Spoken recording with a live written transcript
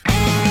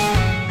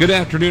Good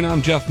afternoon,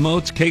 I'm Jeff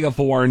Moats,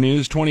 KFOR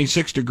News.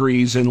 26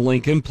 degrees in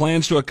Lincoln.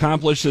 Plans to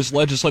accomplish this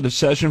legislative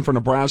session for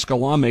Nebraska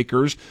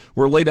lawmakers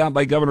were laid out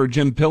by Governor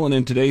Jim Pillen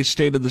in today's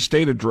State of the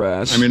State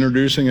address. I'm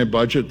introducing a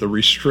budget that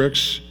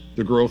restricts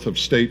the growth of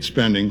state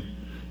spending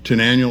to an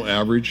annual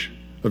average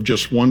of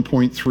just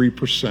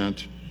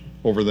 1.3%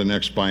 over the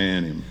next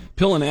biennium.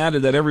 Pillen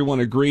added that everyone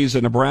agrees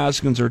that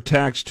Nebraskans are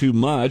taxed too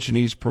much, and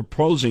he's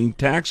proposing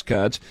tax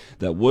cuts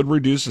that would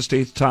reduce the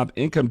state's top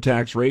income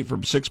tax rate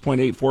from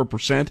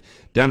 6.84%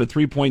 down to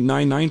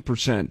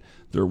 3.99%.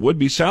 There would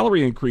be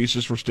salary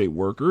increases for state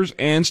workers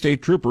and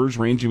state troopers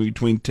ranging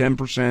between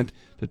 10%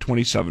 to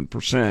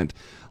 27%.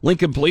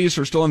 Lincoln police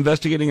are still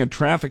investigating a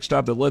traffic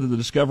stop that led to the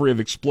discovery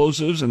of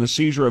explosives and the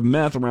seizure of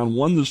meth around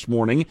 1 this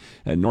morning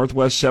at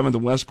Northwest 7th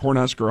and West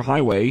Cornhusker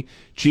Highway.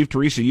 Chief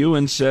Teresa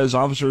Ewan says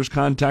officers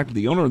contacted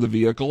the owner of the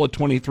vehicle, a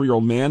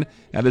 23-year-old man,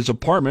 at his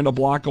apartment a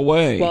block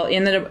away. While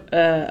in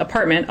the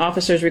apartment,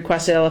 officers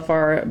requested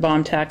LFR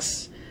bomb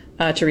techs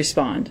to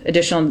respond.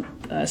 Additional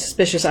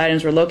suspicious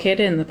items were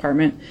located in the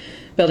apartment.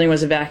 Building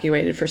was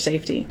evacuated for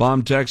safety.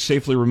 Bomb techs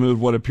safely removed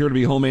what appear to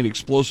be homemade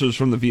explosives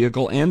from the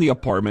vehicle and the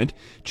apartment.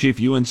 Chief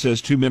Ewan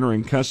says 2 men are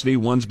in custody.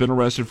 One's been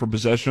arrested for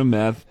possession of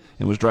meth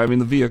and was driving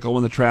the vehicle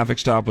when the traffic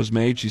stop was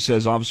made. She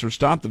says officers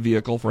stopped the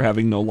vehicle for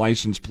having no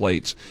license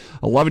plates.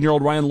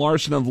 11-year-old Ryan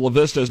Larson of La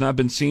Vista has not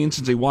been seen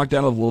since he walked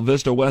out of La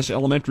Vista West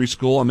Elementary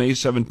School on May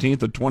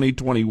 17th of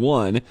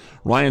 2021.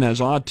 Ryan has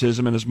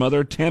autism, and his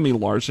mother, Tammy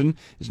Larson,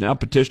 is now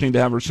petitioning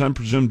to have her son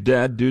presumed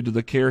dead due to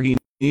the care he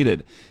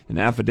needed. An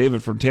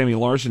affidavit from Tammy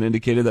Larson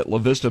indicated that La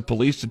Vista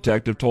police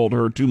detective told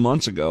her 2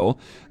 months ago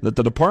that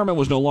the department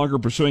was no longer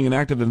pursuing an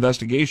active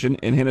investigation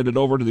and handed it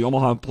over to the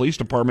Omaha Police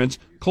Department's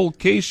cold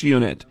case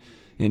unit,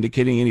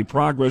 indicating any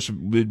progress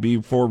would be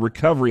for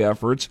recovery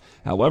efforts.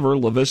 However,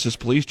 La Vista's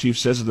police chief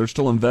says that they're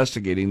still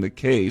investigating the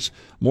case.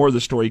 More of the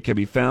story can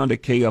be found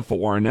at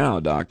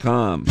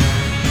KFORnow.com.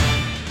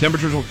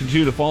 Temperatures will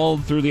continue to fall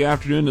through the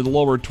afternoon to the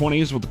lower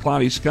 20s with a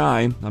cloudy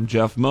sky. I'm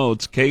Jeff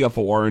Moats,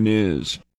 KFOR News.